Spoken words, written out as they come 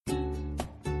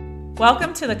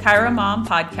Welcome to the Chiro Mom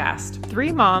Podcast.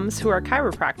 Three moms who are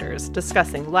chiropractors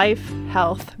discussing life,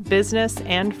 health, business,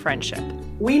 and friendship.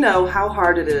 We know how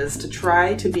hard it is to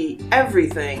try to be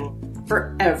everything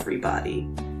for everybody.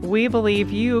 We believe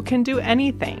you can do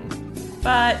anything.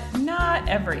 But not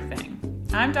everything.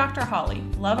 I'm Dr. Holly,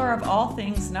 lover of all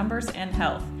things numbers and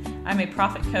health. I'm a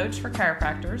profit coach for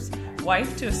chiropractors,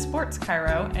 wife to a sports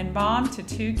chiro, and mom to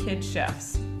 2 kid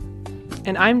chefs.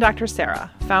 And I'm Dr.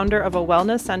 Sarah, founder of a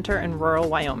wellness center in rural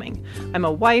Wyoming. I'm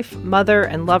a wife, mother,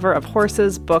 and lover of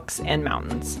horses, books, and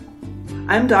mountains.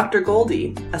 I'm Dr.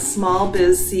 Goldie, a small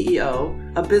biz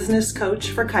CEO, a business coach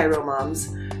for chiro moms,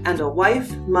 and a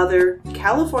wife, mother,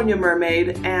 California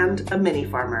mermaid, and a mini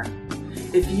farmer.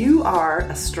 If you are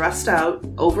a stressed out,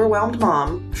 overwhelmed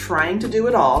mom trying to do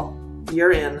it all,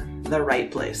 you're in the right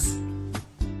place.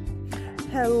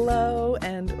 Hello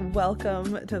and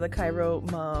welcome to the Chiro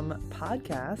Mom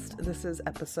Podcast. This is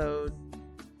episode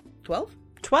 12?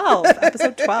 12,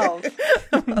 episode 12.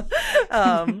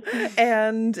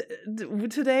 And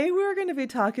today we're going to be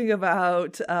talking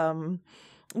about,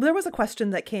 there was a question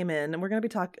that came in, and we're going to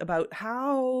be talking about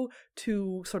how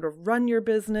to sort of run your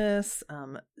business,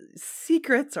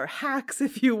 secrets or hacks,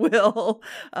 if you will,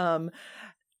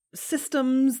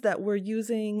 systems that we're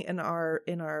using in our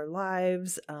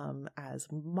lives as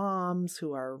moms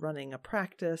who are running a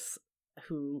practice,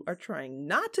 who are trying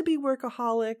not to be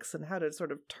workaholics, and how to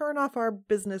sort of turn off our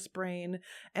business brain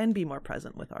and be more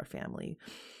present with our family.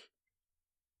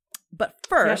 But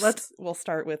first, we'll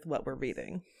start with what we're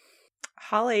reading.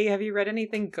 Holly, have you read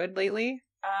anything good lately?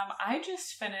 I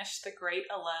just finished The Great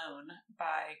Alone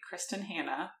by Kristen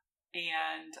Hanna.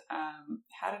 And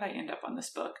how did I end up on this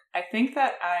book? I think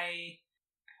that I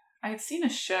had seen a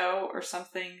show or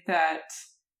something that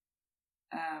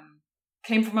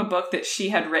came from a book that she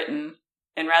had written.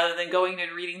 And rather than going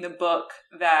and reading the book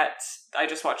that I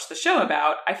just watched the show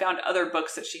about, I found other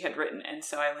books that she had written. And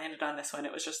so I landed on this one.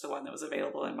 It was just the one that was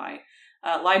available in my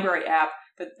library app.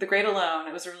 But The Great Alone,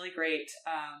 it was a really great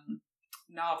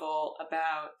novel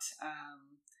about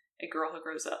a girl who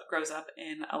grows up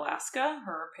in Alaska.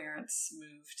 Her parents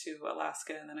moved to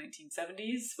Alaska in the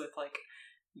 1970s with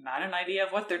not an idea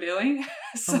of what they're doing.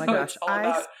 So oh my gosh,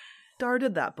 I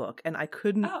started that book and I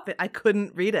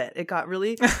couldn't read it. It got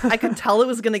really, I could tell it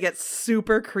was going to get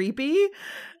super creepy.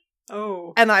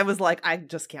 Oh, and I was like, I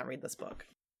just can't read this book.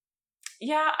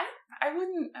 Yeah, I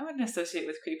wouldn't associate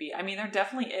with creepy. I mean, there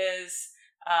definitely is.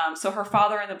 So her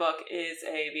father in the book is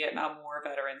a Vietnam War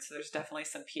veteran, so there's definitely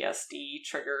some PSD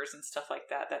triggers and stuff like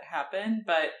that happen.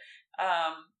 But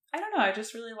I don't know. I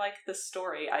just really like the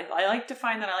story. I like to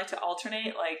find that I like to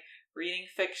alternate reading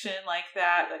fiction like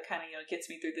that kind of gets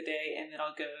me through the day, and then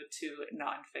I'll go to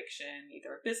nonfiction,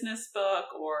 either a business book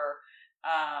or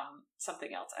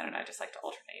something else. I don't know. I just like to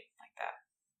alternate like that.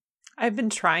 I've been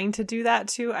trying to do that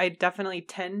too. I definitely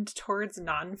tend towards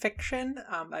nonfiction.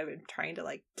 I've been trying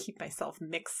to keep myself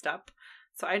mixed up.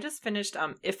 So I just finished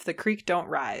If the Creek Don't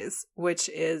Rise, which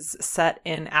is set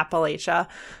in Appalachia,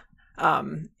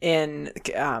 in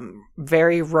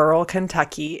very rural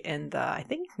Kentucky in the, I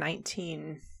think, I'm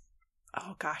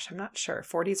not sure,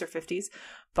 40s or 50s.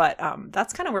 But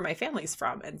that's kind of where my family's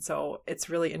from. And so it's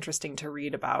really interesting to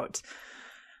read about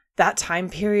that time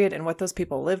period and what those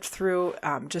people lived through,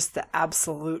 just the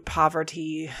absolute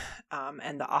poverty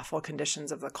and the awful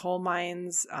conditions of the coal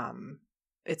mines.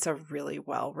 It's a really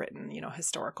well-written,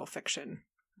 historical fiction.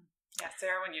 Yeah,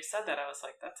 Sarah, when you said that, I was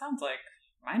like, that sounds like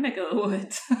my neck of the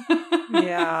woods.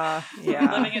 Yeah.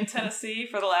 Living in Tennessee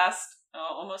for the last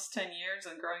almost 10 years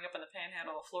and growing up in the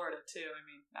panhandle of Florida, too. I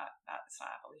mean, it's not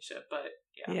Appalachia, but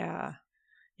yeah.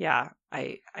 Yeah,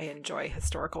 I enjoy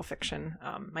historical fiction.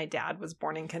 My dad was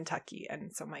born in Kentucky,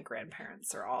 and so my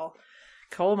grandparents are all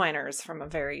coal miners for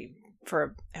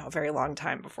a very long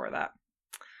time before that.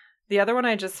 The other one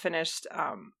I just finished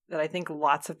that I think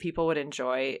lots of people would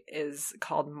enjoy is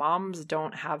called Moms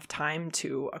Don't Have Time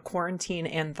To, a quarantine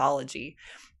anthology.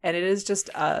 And it is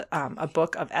just a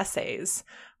book of essays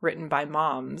written by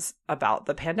moms about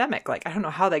the pandemic. I don't know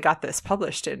how they got this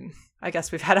published in, I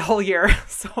guess we've had a whole year.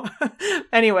 So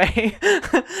anyway,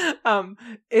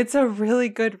 it's a really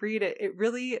good read. It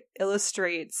really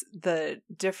illustrates the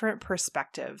different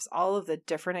perspectives, all of the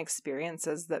different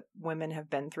experiences that women have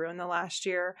been through in the last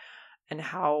year, and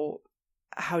how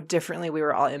differently we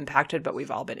were all impacted, but we've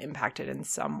all been impacted in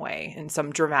some way, in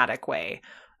some dramatic way.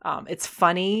 It's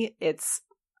funny. It's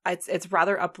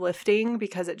rather uplifting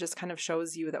because it just kind of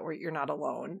shows you that you're not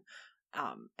alone.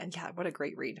 And yeah, what a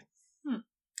great read.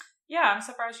 Yeah, I'm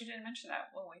surprised you didn't mention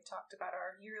that when we talked about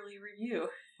our yearly review.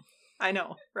 I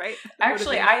know, right?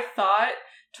 Actually, I thought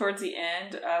towards the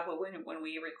end, when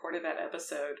we recorded that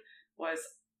episode, was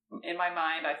in my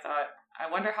mind, I thought, I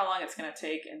wonder how long it's going to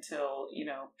take until,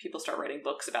 people start writing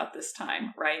books about this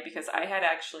time, right? Because I had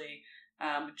actually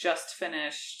just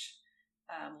finished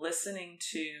listening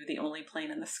to The Only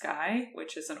Plane in the Sky,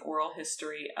 which is an oral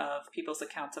history of people's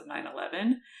accounts of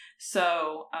 9/11.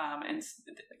 So, and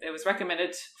it was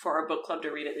recommended for our book club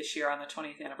to read it this year on the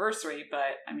 20th anniversary,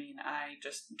 but I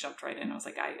just jumped right in. I was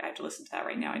like, I have to listen to that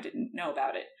right now. I didn't know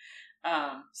about it.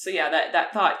 So yeah,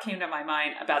 that thought came to my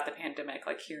mind about the pandemic,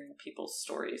 like hearing people's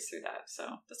stories through that.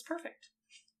 So that's perfect.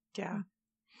 Yeah.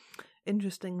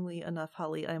 Interestingly enough,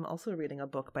 Holly, I'm also reading a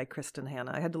book by Kristen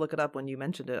Hanna. I had to look it up when you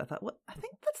mentioned it. I thought, what? I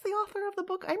think that's the author of the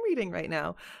book I'm reading right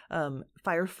now,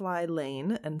 Firefly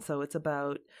Lane. And so it's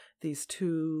about these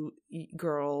two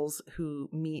girls who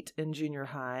meet in junior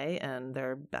high and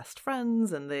they're best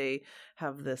friends, and they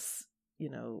have this,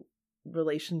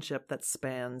 relationship that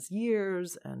spans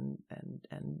years and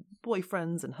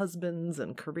boyfriends and husbands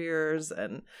and careers,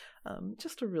 and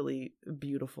just a really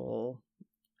beautiful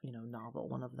novel.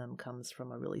 One of them comes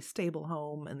from a really stable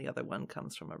home and the other one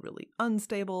comes from a really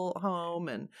unstable home,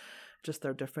 and just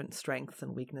their different strengths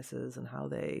and weaknesses and how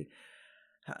they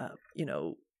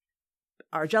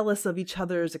are jealous of each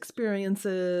other's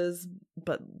experiences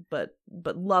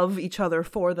but love each other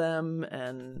for them,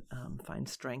 and find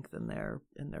strength in their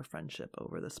friendship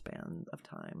over the span of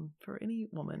time. For any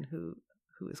woman who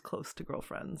is close to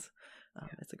girlfriends,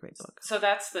 it's a great book. So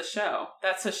that's the show.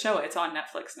 It's on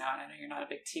Netflix now, and I know you're not a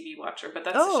big TV watcher, but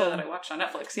that's the show that I watched on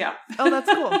Netflix. Yeah. Oh,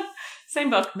 that's cool. Same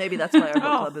book. Maybe that's why our book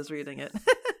club is reading it.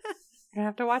 I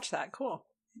have to watch that. Cool.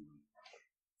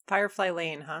 Firefly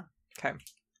Lane, huh? Okay.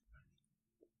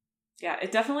 Yeah,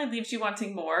 it definitely leaves you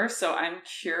wanting more. So I'm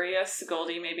curious,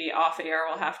 Goldie, maybe off air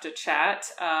we'll have to chat.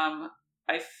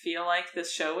 I feel like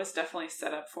this show is definitely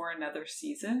set up for another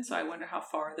season. So I wonder how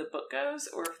far the book goes,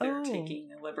 or if they're taking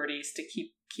the liberties to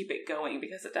keep it going,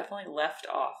 because it definitely left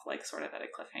off like sort of at a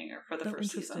cliffhanger for the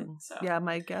first season. So yeah,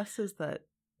 my guess is that.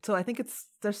 So I think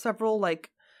there's several like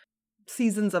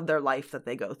seasons of their life that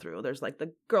they go through. There's like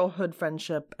the girlhood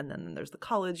friendship, and then there's the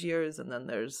college years, and then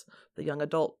there's the young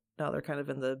adult. Now they're kind of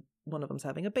one of them's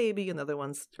having a baby and the other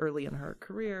one's early in her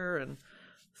career. And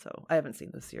so I haven't seen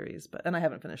the series, and I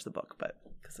haven't finished the book, but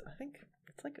because I think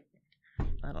it's like,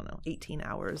 18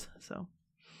 hours. So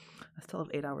I still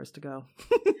have 8 hours to go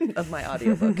of my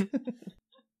audiobook.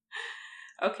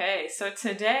 Okay, so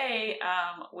today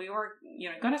we were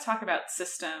going to talk about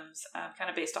systems, kind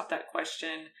of based off that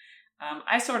question.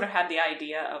 I sort of had the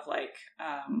idea of like,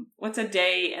 what's a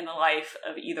day in the life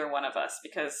of either one of us?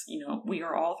 Because, we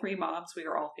are all three moms, we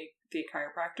are all the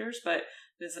chiropractors, but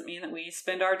it doesn't mean that we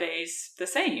spend our days the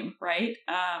same, right?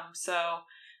 So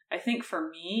I think for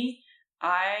me,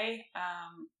 I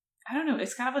don't know,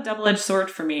 it's kind of a double-edged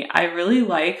sword for me. I really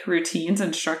like routines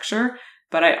and structure,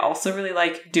 but I also really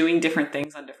like doing different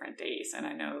things on different days. And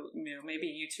I know, maybe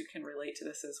you two can relate to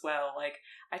this as well. Like,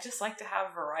 I just like to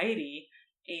have variety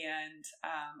and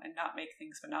not make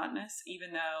things monotonous,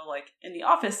 even though like in the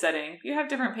office setting, you have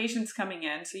different patients coming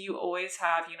in. So you always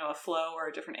have, a flow or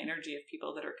a different energy of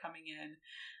people that are coming in.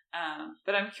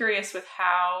 But I'm curious with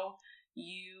how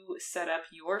you set up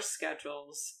your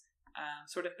schedules,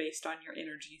 sort of based on your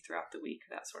energy throughout the week,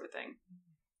 that sort of thing.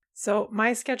 So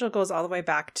my schedule goes all the way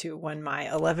back to when my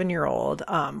 11-year-old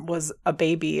was a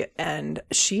baby, and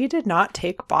she did not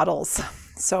take bottles.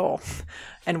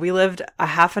 And we lived a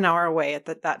half an hour away at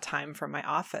that time from my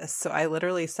office. So I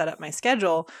literally set up my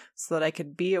schedule so that I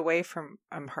could be away from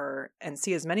her and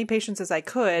see as many patients as I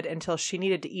could until she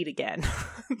needed to eat again.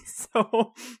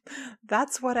 So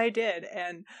that's what I did.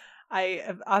 And I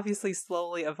have obviously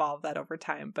slowly evolved that over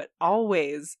time, but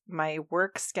always my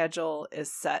work schedule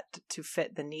is set to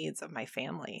fit the needs of my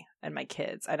family and my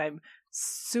kids. And I'm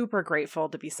super grateful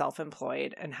to be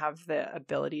self-employed and have the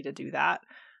ability to do that.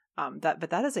 But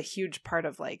that is a huge part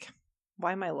of like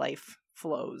why my life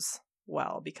flows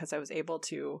well, because I was able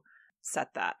to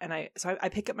set that. And I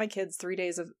pick up my kids 3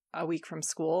 days a week from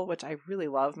school, which I really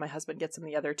love. My husband gets them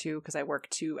the other two because I work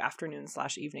 2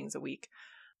 afternoons/evenings a week.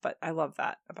 But I love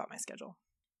that about my schedule.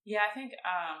 Yeah, I think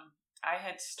I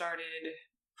had started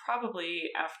probably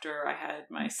after I had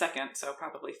my second, so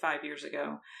probably 5 years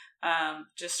ago,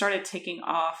 just started taking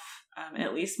off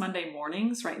at least Monday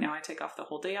mornings. Right now I take off the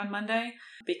whole day on Monday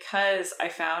because I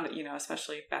found,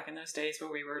 especially back in those days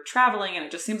where we were traveling and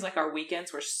it just seems like our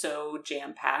weekends were so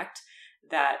jam-packed.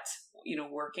 that,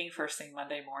 working first thing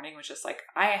Monday morning was just like,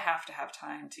 I have to have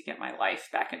time to get my life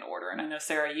back in order. And I know,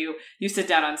 Sarah, you sit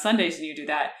down on Sundays and you do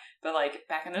that. But like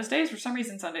back in those days, for some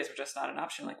reason, Sundays were just not an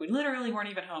option. Like we literally weren't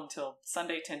even home till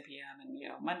Sunday 10 p.m. and,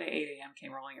 Monday 8 a.m.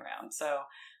 came rolling around. So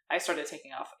I started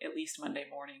taking off at least Monday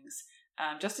mornings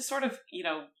just to sort of,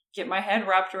 get my head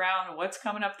wrapped around what's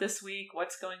coming up this week,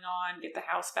 what's going on, get the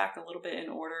house back a little bit in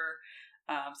order.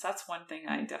 So that's one thing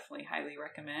I definitely highly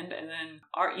recommend. And then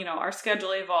our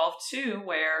schedule evolved too,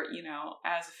 where,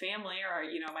 as a family or,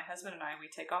 my husband and I, we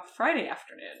take off Friday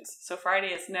afternoons. So Friday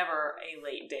is never a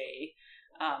late day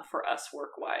for us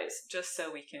work-wise, just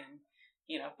so we can,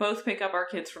 both pick up our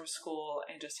kids from school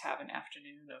and just have an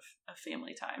afternoon of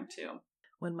family time too.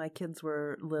 When my kids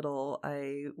were little,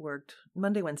 I worked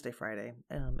Monday, Wednesday, Friday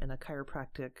in a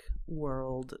chiropractic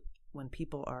world when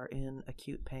people are in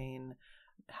acute pain,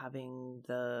 having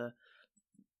the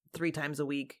 3 times a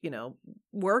week,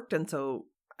 worked. And so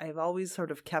I've always sort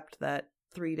of kept that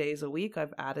 3 days a week.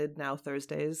 I've added now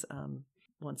Thursdays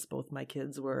once both my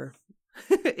kids were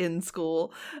in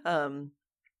school.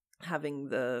 Having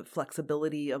the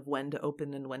flexibility of when to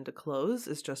open and when to close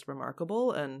is just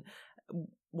remarkable. And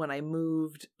when I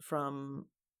moved from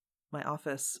my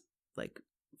office, like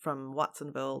from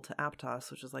Watsonville to Aptos,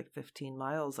 which is like 15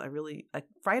 miles,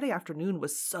 Friday afternoon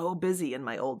was so busy in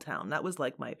my old town. That was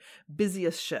like my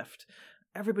busiest shift.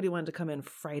 Everybody wanted to come in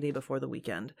Friday before the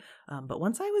weekend. But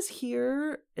once I was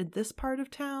here in this part of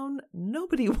town,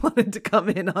 nobody wanted to come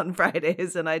in on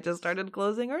Fridays, and I just started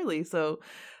closing early. So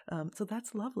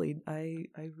that's lovely. I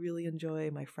really enjoy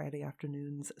my Friday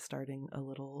afternoons starting a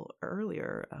little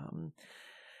earlier.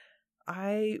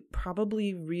 I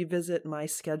probably revisit my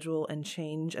schedule and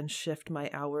change and shift my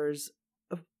hours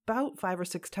about 5 or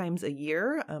 6 times a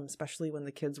year, especially when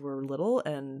the kids were little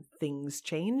and things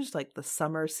changed. Like the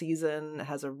summer season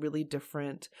has a really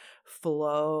different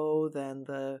flow than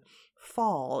the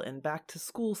fall and back to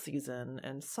school season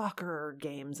and soccer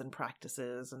games and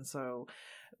practices. And so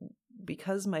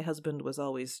because my husband was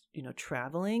always,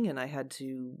 traveling and I had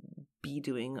to be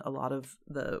doing a lot of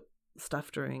the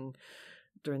stuff during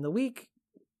the week,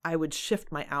 I would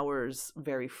shift my hours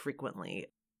very frequently.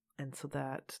 And so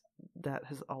that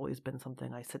has always been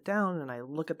something I sit down and I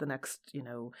look at the next,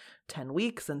 10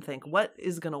 weeks and think, what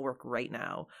is going to work right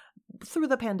now? Through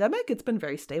the pandemic, it's been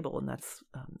very stable, and that's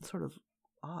sort of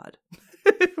odd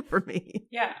for me.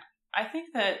 Yeah, I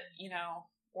think that,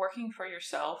 working for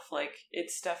yourself, like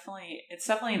it's definitely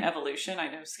an evolution.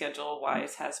 I know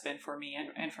schedule-wise has been for me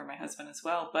and for my husband as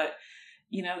well, but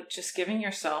just giving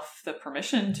yourself the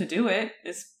permission to do it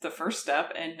is the first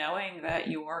step, and knowing that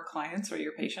your clients or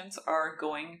your patients are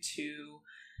going to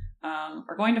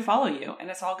follow you, and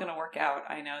it's all going to work out.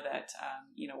 I know that,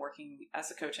 working as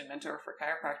a coach and mentor for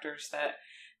chiropractors, that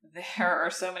there are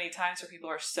so many times where people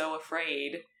are so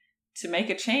afraid to make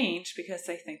a change because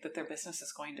they think that their business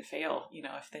is going to fail,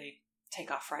 if they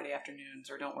take off Friday afternoons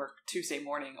or don't work Tuesday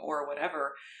morning or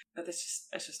whatever. But it's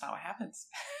just not what happens.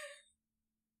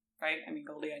 Right? I mean,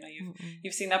 Goldie, I know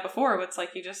you've seen that before. But it's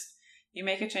like you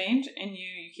make a change and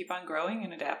you keep on growing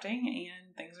and adapting,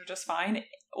 and things are just fine,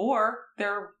 or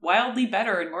they're wildly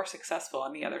better and more successful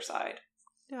on the other side.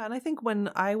 Yeah, and I think when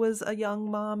I was a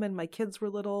young mom and my kids were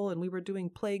little and we were doing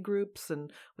play groups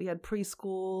and we had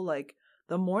preschool, like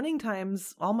the morning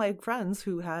times, all my friends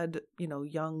who had,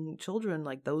 young children,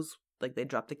 like those, like they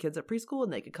dropped the kids at preschool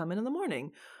and they could come in the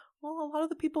morning. Well, a lot of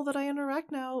the people that I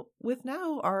interact with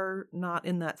now are not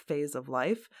in that phase of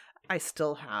life. I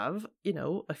still have,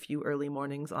 a few early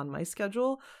mornings on my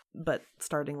schedule, but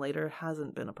starting later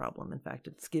hasn't been a problem. In fact,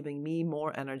 it's giving me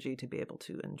more energy to be able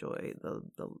to enjoy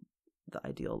the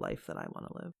ideal life that I want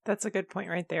to live. That's a good point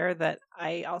right there, that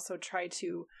I also try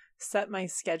to set my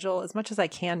schedule as much as I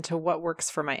can to what works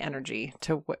for my energy,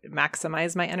 to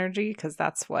maximize my energy, because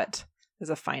that's what is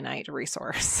a finite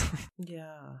resource.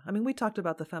 Yeah. I mean, we talked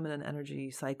about the feminine energy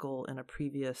cycle in a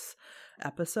previous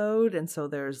episode. And so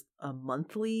there's a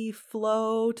monthly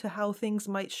flow to how things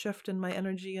might shift in my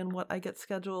energy and what I get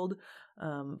scheduled.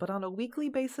 But on a weekly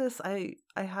basis, I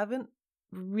haven't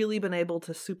really been able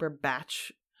to super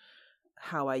batch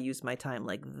how I use my time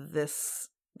like this.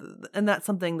 And that's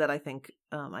something that I think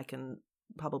I can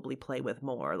probably play with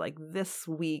more. Like this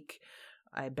week,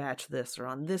 I batch this, or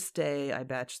on this day I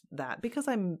batch that, because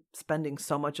I'm spending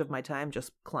so much of my time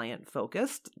just client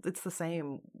focused. It's the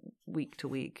same week to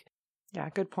week. Yeah,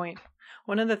 good point.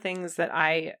 One of the things that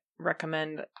I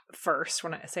recommend first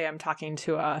when I say I'm talking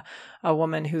to a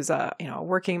woman who's a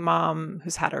working mom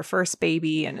who's had her first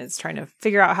baby and is trying to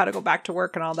figure out how to go back to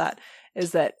work and all that,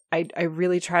 is that I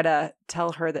really try to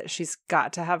tell her that she's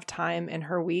got to have time in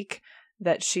her week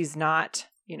that she's not,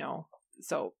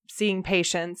 So seeing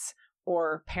patients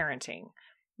or parenting.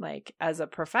 Like as a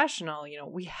professional,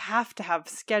 we have to have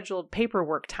scheduled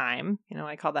paperwork time.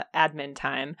 I call that admin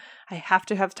time. I have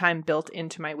to have time built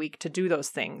into my week to do those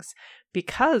things,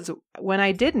 because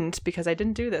I didn't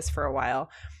do this for a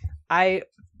while, I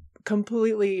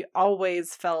completely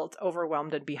always felt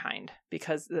overwhelmed and behind,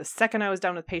 because the second I was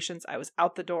done with patients, I was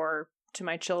out the door to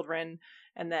my children.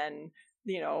 And then,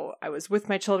 I was with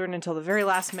my children until the very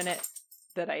last minute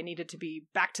that I needed to be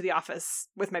back to the office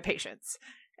with my patients.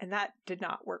 And that did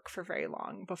not work for very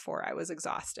long before I was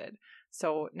exhausted.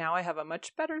 So now I have a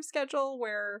much better schedule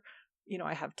where,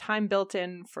 I have time built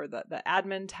in for the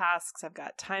admin tasks. I've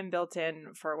got time built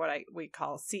in for what we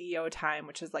call CEO time,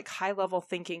 which is like high level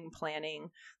thinking,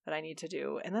 planning that I need to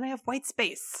do. And then I have white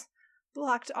space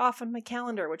blocked off on my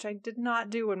calendar, which I did not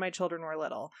do when my children were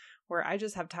little, where I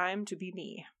just have time to be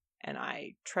me. And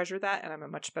I treasure that, and I'm a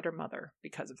much better mother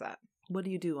because of that. What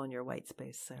do you do on your white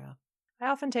space, Sarah? I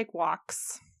often take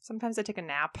walks. Sometimes I take a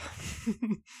nap.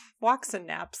 Walks and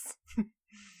naps.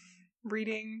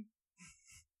 Reading.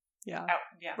 Yeah.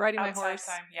 Riding outside my horse.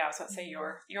 Time. Yeah, I was about to say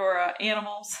your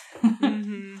animals.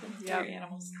 Mm-hmm. Your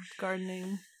animals.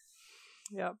 Gardening.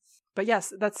 Yep. But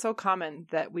yes, that's so common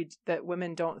that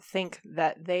women don't think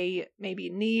that they maybe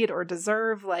need or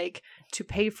deserve to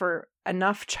pay for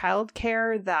enough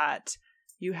childcare, that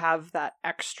you have that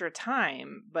extra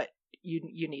time, but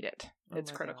you need it.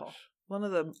 It's critical. Gosh. One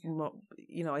of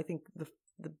the, I think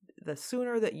the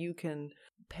sooner that you can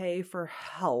pay for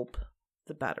help,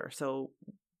 the better. So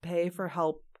pay for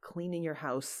help cleaning your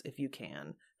house if you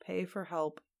can. Pay for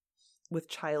help with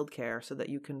childcare so that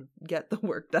you can get the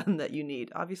work done that you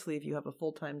need. Obviously, if you have a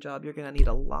full-time job, you're going to need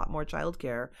a lot more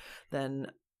childcare than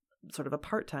sort of a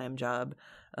part-time job.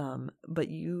 But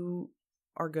you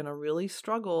are going to really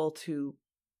struggle to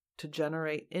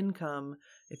generate income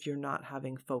if you're not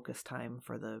having focus time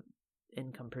for the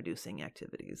income-producing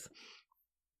activities.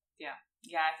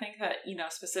 Yeah, I think that,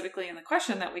 specifically in the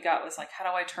question that we got was how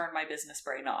do I turn my business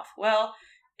brain off? Well,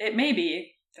 it may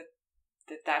be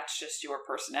that's just your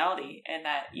personality, and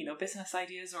that, business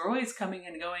ideas are always coming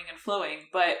and going and flowing.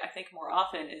 But I think more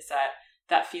often is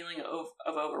that feeling of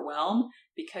overwhelm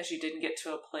because you didn't get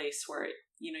to a place where,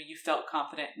 you felt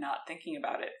confident not thinking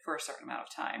about it for a certain amount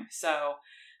of time. So,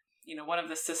 one of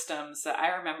the systems that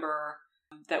I remember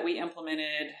that we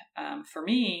implemented for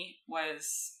me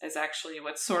is actually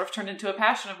what's sort of turned into a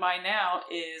passion of mine now,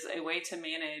 is a way to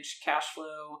manage cash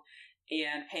flow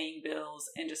and paying bills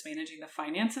and just managing the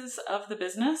finances of the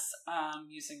business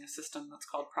using a system that's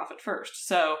called Profit First.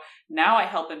 So now I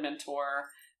help and mentor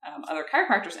other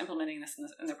chiropractors implementing this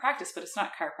in their practice, but it's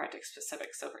not chiropractic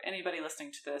specific. So for anybody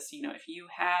listening to this, if you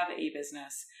have a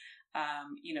business,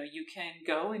 you can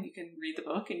go and you can read the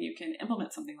book and you can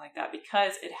implement something like that,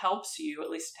 because it helps you, at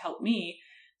least it helped me,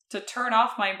 to turn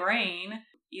off my brain,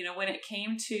 when it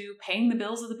came to paying the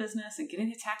bills of the business and getting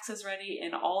the taxes ready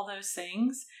and all those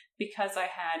things, because I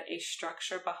had a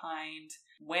structure behind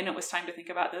when it was time to think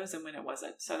about those and when it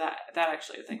wasn't. So that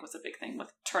actually, I think, was a big thing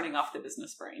with turning off the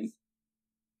business brain.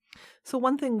 So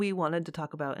one thing we wanted to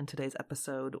talk about in today's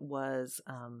episode was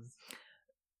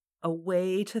a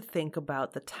way to think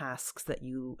about the tasks that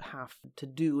you have to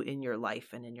do in your life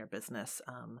and in your business.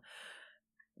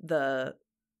 The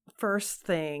first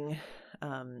thing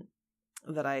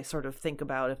that I sort of think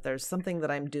about, if there's something that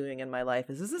I'm doing in my life,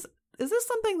 is this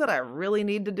something that I really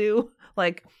need to do?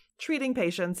 Like treating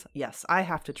patients. Yes, I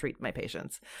have to treat my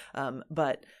patients.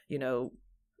 But,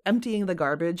 emptying the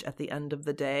garbage at the end of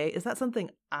the day, is that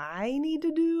something I need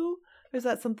to do? Or is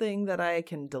that something that I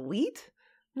can delete?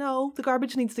 No, the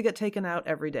garbage needs to get taken out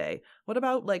every day. What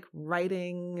about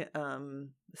writing,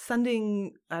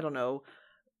 sending, I don't know,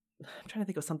 I'm trying to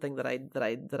think of something that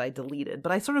I deleted,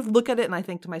 but I sort of look at it and I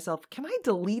think to myself, can I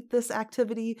delete this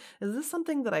activity? Is this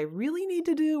something that I really need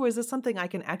to do? Or is this something I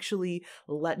can actually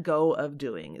let go of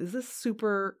doing? Is this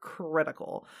super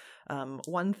critical?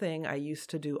 One thing I used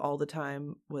to do all the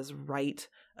time was write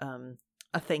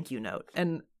a thank you note.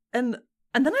 And then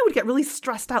I would get really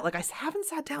stressed out. I haven't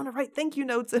sat down to write thank you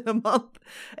notes in a month.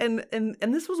 And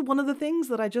this was one of the things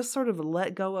that I just sort of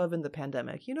let go of in the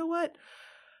pandemic. You know what?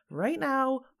 Right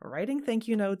now, writing thank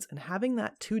you notes and having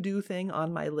that to-do thing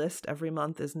on my list every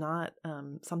month is not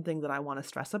something that I want to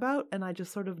stress about. And I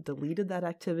just sort of deleted that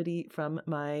activity from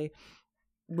my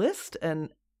list. And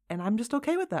I'm just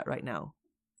okay with that right now.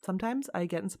 Sometimes I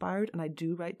get inspired and I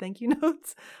do write thank you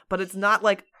notes, but it's not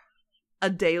like a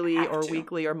daily or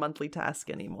weekly or monthly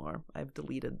task anymore. I've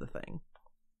deleted the thing.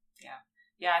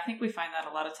 Yeah. I think we find that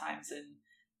a lot of times in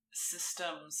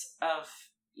systems of,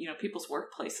 people's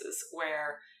workplaces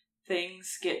where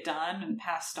things get done and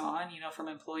passed on, from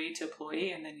employee to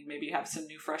employee, and then maybe you have some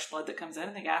new fresh blood that comes in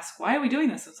and they ask, why are we doing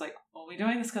this? It's like, well, we're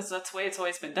doing this because that's the way it's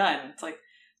always been done. It's like,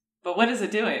 but what is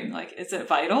it doing? Like, is it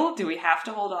vital? Do we have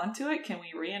to hold on to it? Can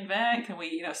we reinvent? Can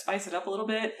we, spice it up a little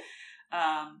bit?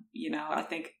 I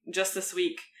think just this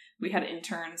week we had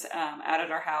interns out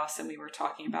at our house, and we were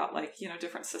talking about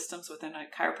different systems within a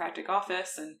chiropractic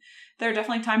office. And there are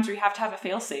definitely times where you have to have a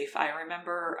fail-safe. I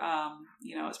remember,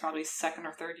 it was probably second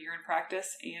or third year in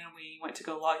practice, and we went to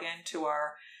go log into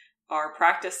our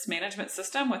practice management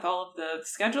system with all of the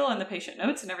schedule and the patient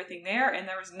notes and everything there. And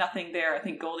there was nothing there. I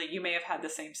think, Goldie, you may have had the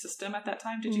same system at that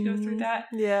time. Did you go through that?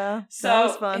 Yeah. So, that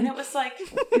was fun. And it was like,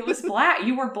 it was black.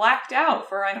 You were blacked out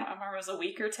for, I don't remember, it was a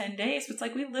week or 10 days. But it's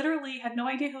like, we literally had no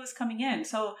idea who was coming in.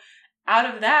 So out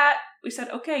of that, we said,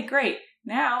 okay, great.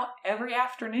 Now, every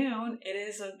afternoon, it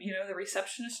is the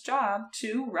receptionist's job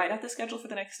to write out the schedule for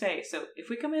the next day. So if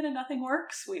we come in and nothing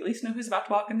works, we at least know who's about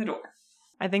to walk in the door.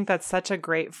 I think that's such a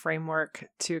great framework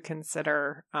to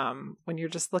consider when you're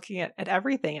just looking at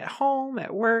everything at home,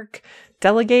 at work.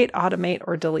 Delegate, automate,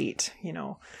 or delete,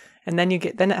 and then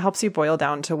it helps you boil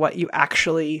down to what you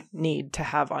actually need to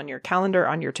have on your calendar,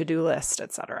 on your to-do list,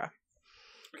 etc.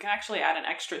 We can actually add an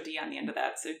extra D on the end of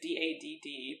that. So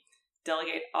DADD,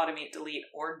 delegate, automate, delete,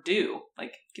 or do.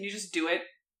 Like, can you just do it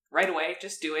right away?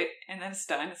 Just do it, and then it's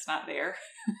done. It's not there.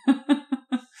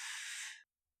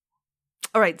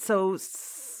 All right, so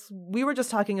we were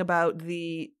just talking about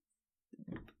the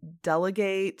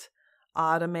delegate,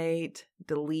 automate,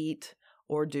 delete,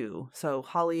 or do. So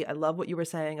Holly, I love what you were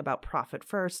saying about profit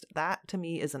first. That to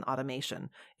me is an automation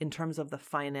in terms of the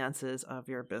finances of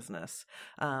your business.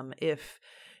 If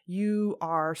you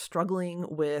are struggling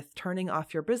with turning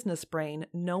off your business brain,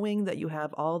 knowing that you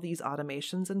have all these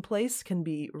automations in place can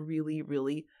be really,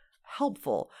 really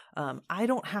helpful. I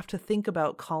don't have to think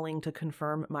about calling to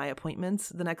confirm my appointments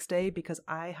the next day because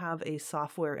I have a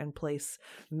software in place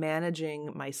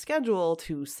managing my schedule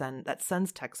that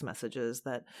sends text messages,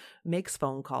 that makes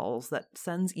phone calls, that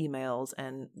sends emails,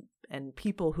 and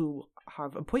people who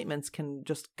have appointments can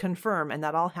just confirm, and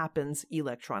that all happens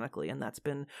electronically. And that's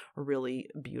been a really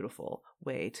beautiful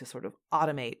way to sort of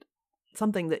automate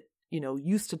something that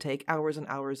used to take hours and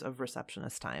hours of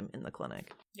receptionist time in the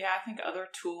clinic. Yeah, I think other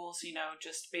tools,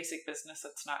 just basic business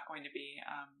that's not going to be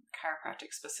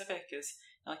chiropractic specific is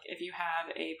like if you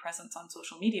have a presence on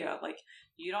social media, like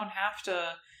you don't have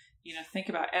to, think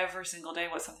about every single day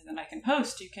what's something that I can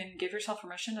post. You can give yourself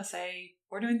permission to say,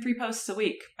 we're doing 3 posts a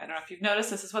week. I don't know if you've noticed,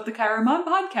 this is what the Chiro Mom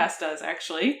podcast does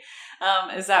actually,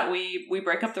 is that we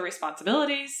break up the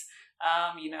responsibilities.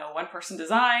 One person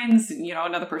designs,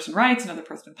 another person writes, another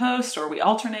person posts, or we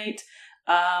alternate.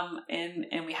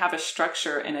 And we have a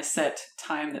structure and a set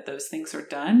time that those things are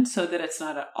done so that it's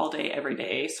not an all day, every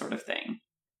day sort of thing.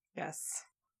 Yes.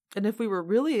 And if we were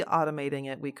really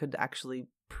automating it, we could actually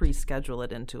pre-schedule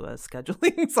it into a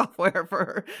scheduling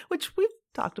software which we've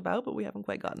talked about, but we haven't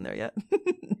quite gotten there yet.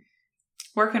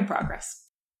 Work in progress.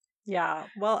 Yeah.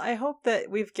 Well, I hope that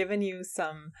we've given you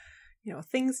some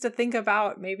things to think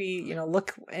about, maybe,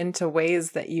 look into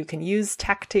ways that you can use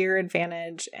tech to your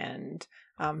advantage and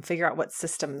figure out what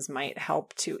systems might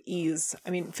help to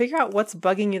figure out what's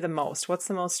bugging you the most, what's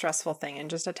the most stressful thing, and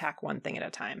just attack one thing at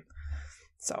a time.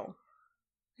 So,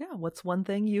 yeah, what's one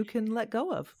thing you can let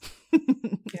go of?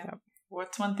 Yeah.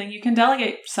 What's one thing you can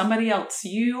delegate? Somebody else.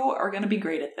 You are going to be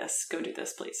great at this. Go do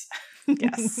this, please.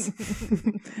 Yes.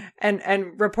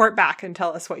 and report back and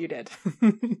tell us what you did.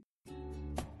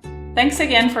 Thanks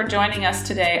again for joining us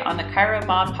today on the Chiro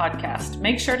Mom podcast.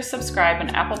 Make sure to subscribe on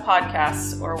Apple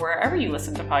Podcasts or wherever you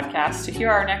listen to podcasts to hear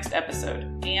our next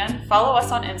episode. And follow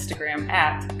us on Instagram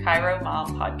at Chiro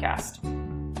Mom Podcast.